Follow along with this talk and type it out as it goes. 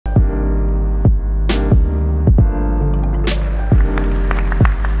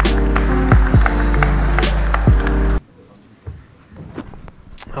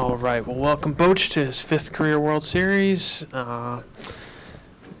right. Well, welcome Bochy to his 5th career World Series. And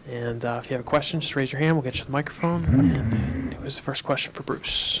if you have a question, just raise your hand. We'll get you the microphone. And here's the first question for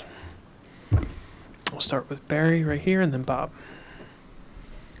Bruce. We'll start with Barry right here, and then Bob.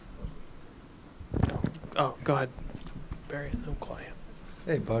 Oh, go ahead, Barry, and then Claudia.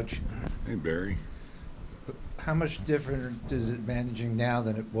 Hey, Butch. Hey, Barry. How much different is it managing now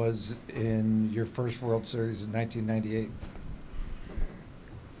than it was in your first World Series in 1998?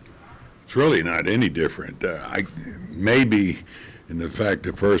 It's really not any different. Maybe in the fact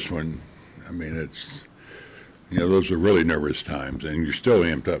the first one, I mean, it's, those are really nervous times, and you're still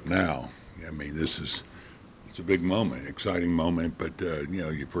amped up now. I mean, it's a big moment, exciting moment, but,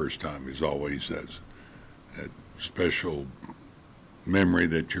 your first time is always that special memory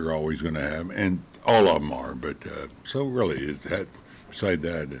that you're always going to have, and all of them are, but so really, it's that, beside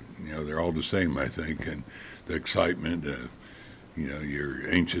that, they're all the same, I think, and the excitement,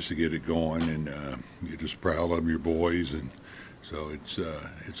 you're anxious to get it going, and you're just proud of your boys, and so it's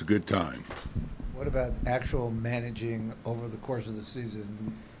a good time. What about actual managing over the course of the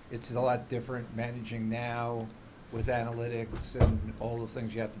season? It's a lot different managing now with analytics and all the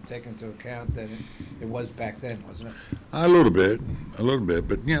things you have to take into account than it was back then, wasn't it? A little bit,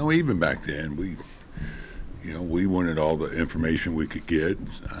 but even back then, we wanted all the information we could get.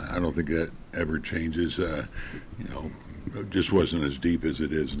 I don't think that ever changes. It just wasn't as deep as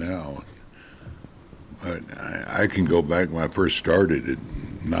it is now. But I can go back when I first started in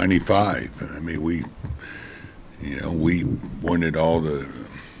 '95. I mean, we wanted all the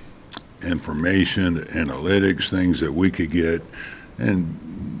information, the analytics, things that we could get.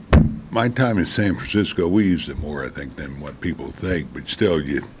 And my time in San Francisco, we used it more, I think, than what people think. But still,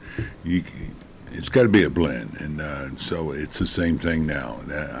 it's got to be a blend. And so it's the same thing now.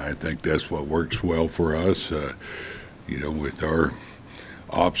 I think that's what works well for us, with our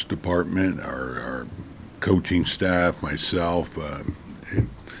ops department, our coaching staff, myself.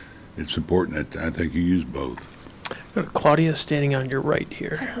 It's important that I think you use both. Claudia, standing on your right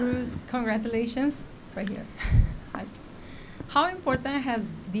here. Hi, Bruce. Congratulations. Right here. Hi. How important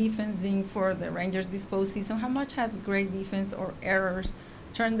has defense been for the Rangers this postseason? How much has great defense or errors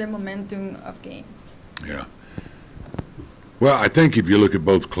turned the momentum of games? Yeah. Well, I think if you look at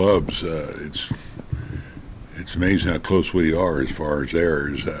both clubs, it's amazing how close we are as far as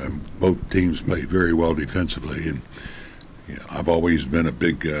errors. Both teams play very well defensively, and I've always been a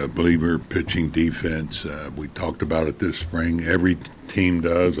big believer pitching defense. We talked about it this spring. Every team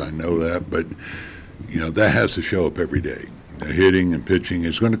does, I know that, but that has to show up every day. The hitting and pitching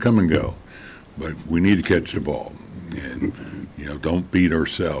is going to come and go, but we need to catch the ball, and don't beat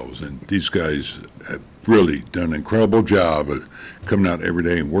ourselves. And these guys have really done an incredible job of coming out every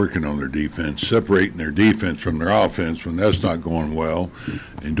day and working on their defense, separating their defense from their offense when that's not going well,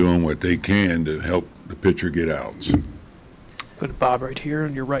 and doing what they can to help the pitcher get outs. Go to Bob right here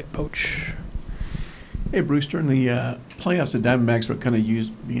on your right, Bochy. Hey, Bruce, during the playoffs, the Diamondbacks were kind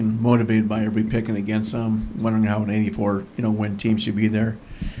of being motivated by everybody picking against them, wondering how an 84 win team should be there.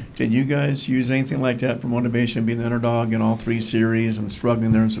 Did you guys use anything like that for motivation, being the underdog in all 3 series and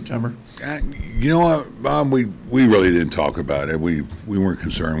struggling there in September? You know what, Bob, we really didn't talk about it. We weren't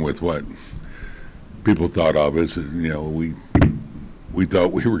concerned with what people thought of us. We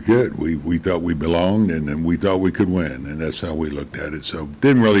thought we were good. We thought we belonged, and we thought we could win, and that's how we looked at it. So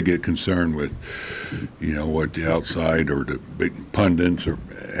didn't really get concerned with, what the outside or the big pundits or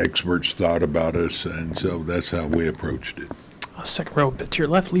experts thought about us, and so that's how we approached it. Second row, bit to your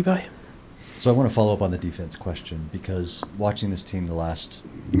left, Levi. So I want to follow up on the defense question, because watching this team the last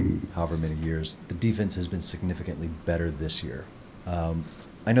however many years, the defense has been significantly better this year.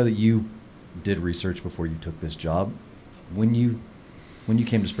 I know that you did research before you took this job. When you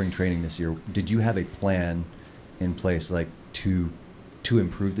came to spring training this year, did you have a plan in place, to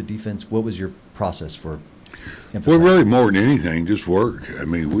improve the defense? What was your process for emphasizing? Well, really more than anything, just work. I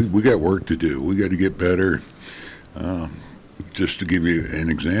mean, we got work to do. We got to get better. Just to give you an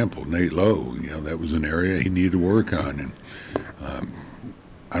example, Nate Lowe, that was an area he needed to work on, and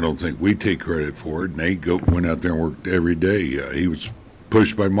I don't think we take credit for it. Nate went out there and worked every day. He was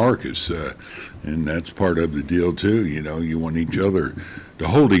pushed by Marcus, and that's part of the deal too. You want each other to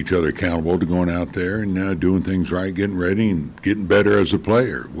hold each other accountable to going out there and doing things right, getting ready, and getting better as a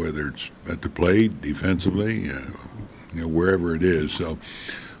player, whether it's at the plate, defensively, wherever it is. So,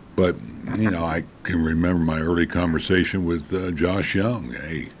 but I can remember my early conversation with Josh Jung.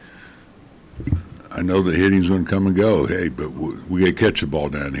 Hey, I know the hitting's going to come and go. Hey, but we got to catch the ball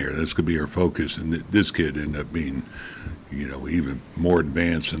down here. That's going to be our focus. And this kid ended up being, even more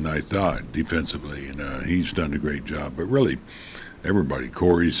advanced than I thought defensively, and he's done a great job. But really, everybody.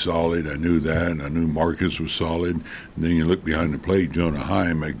 Corey's solid. I knew that. And I knew Marcus was solid. And then you look behind the plate, Jonah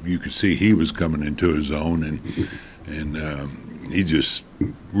Heim, you could see he was coming into his own, and he just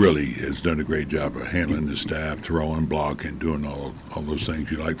really has done a great job of handling the staff, throwing, blocking, doing all those things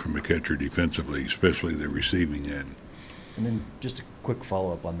you like from a catcher defensively, especially the receiving end. And then just a quick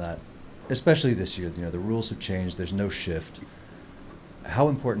follow-up on that, especially this year. The rules have changed. There's no shift. How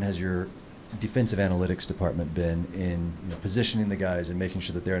important has your defensive analytics department been in positioning the guys and making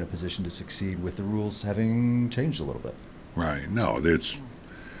sure that they're in a position to succeed with the rules having changed a little bit? Right. No,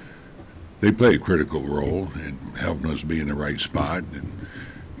 they play a critical role in helping us be in the right spot. And,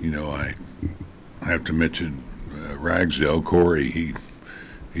 I have to mention Ragsdale, Corey,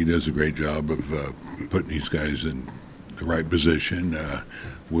 he does a great job of putting these guys in the right position.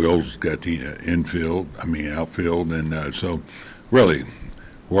 Will's got the outfield. And so really,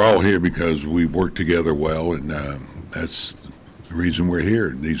 we're all here because we work together well, and that's the reason we're here.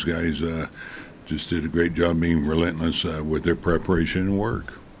 These guys just did a great job being relentless with their preparation and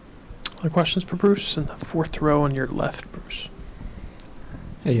work. Other questions for Bruce? In the fourth row on your left, Bruce.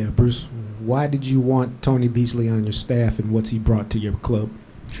 Hey, Bruce, why did you want Tony Beasley on your staff, and what's he brought to your club?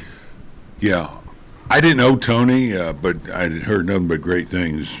 Yeah, I didn't know Tony, but I'd heard nothing but great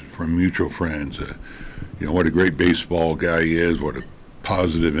things from mutual friends. What a great baseball guy he is, what a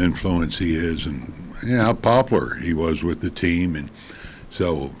positive influence he is, and how popular he was with the team. And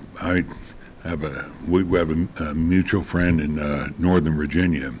so we have a mutual friend in Northern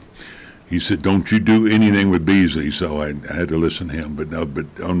Virginia. He said, "Don't you do anything with Beasley." So I had to listen to him. But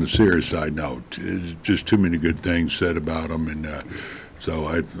on the serious side, no, just too many good things said about him. And so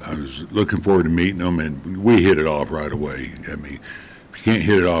I was looking forward to meeting him, and we hit it off right away. I mean, if you can't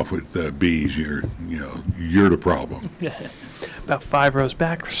hit it off with Bees, you're the problem. About 5 rows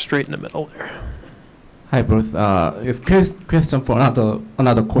back, straight in the middle there. Hi, Bruce. It's question for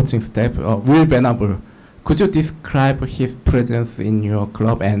another coaching staff. Will Venable, could you describe his presence in your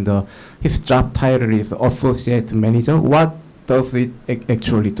club, and his job title is associate manager? What does it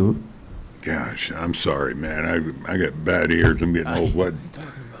actually do? Gosh, I'm sorry, man. I got bad ears. I'm getting old. What?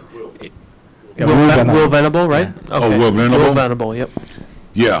 Will Venable, right? Yeah. Okay. Oh, Will Venable? Will Venable, yep.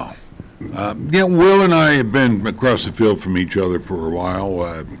 Yeah. Will and I have been across the field from each other for a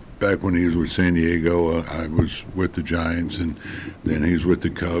while. Back when he was with San Diego, I was with the Giants, and then he was with the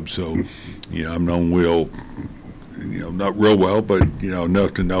Cubs. So, I've known Will, not real well, but,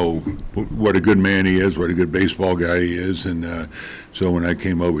 enough to know what a good man he is, what a good baseball guy he is. And so when I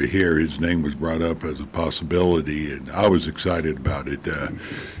came over here, his name was brought up as a possibility, and I was excited about it.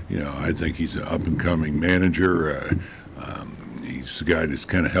 I think he's an up-and-coming manager. He's the guy that's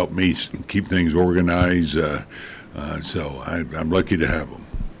kind of helped me keep things organized. So I'm lucky to have him.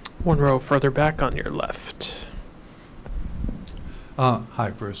 1 row further back on your left.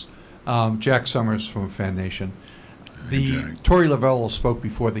 Hi, Bruce. Jack Summers from Fan Nation. Jack. Torey Lovullo spoke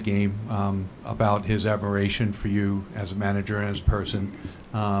before the game about his admiration for you as a manager and as a person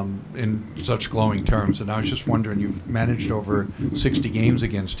in such glowing terms. And I was just wondering, you've managed over 60 games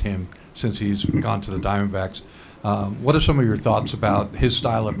against him since he's gone to the Diamondbacks. What are some of your thoughts about his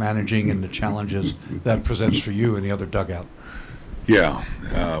style of managing and the challenges that presents for you in the other dugout? Yeah.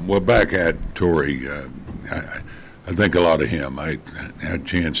 Well, back at Torrey, I think a lot of him. I had a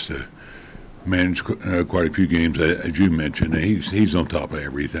chance to manage quite a few games, as you mentioned. He's on top of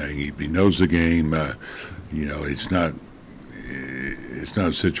everything. He knows the game. It's not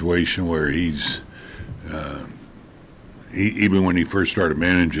a situation where he's even when he first started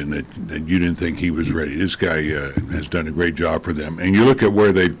managing that you didn't think he was ready. This guy has done a great job for them. And you look at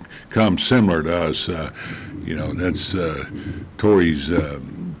where they've come similar to us, that's Torrey's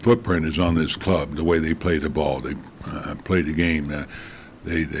footprint is on this club, the way they play the ball. They play the game.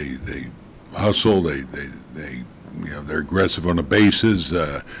 They hustle. They're aggressive on the bases.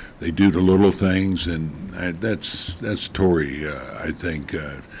 They do the little things, and that's Torrey, I think,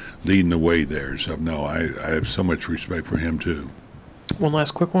 leading the way there. So, no, I have so much respect for him, too. One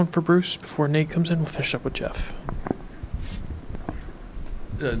last quick one for Bruce before Nate comes in. We'll finish up with Jeff.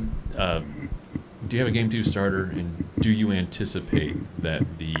 Do you have a Game 2 starter, and do you anticipate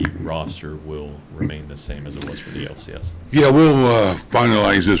that the roster will remain the same as it was for the LCS? Yeah, we'll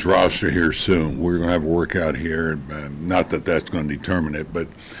finalize this roster here soon. We're going to have a workout here. Not that that's going to determine it, but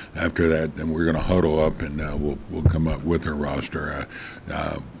after that, then we're going to huddle up and we'll come up with our roster.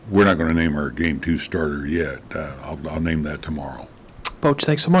 We're not going to name our Game 2 starter yet. I'll name that tomorrow. Bochy,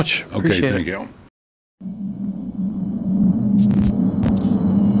 thanks so much. Okay, Appreciate thank it. you.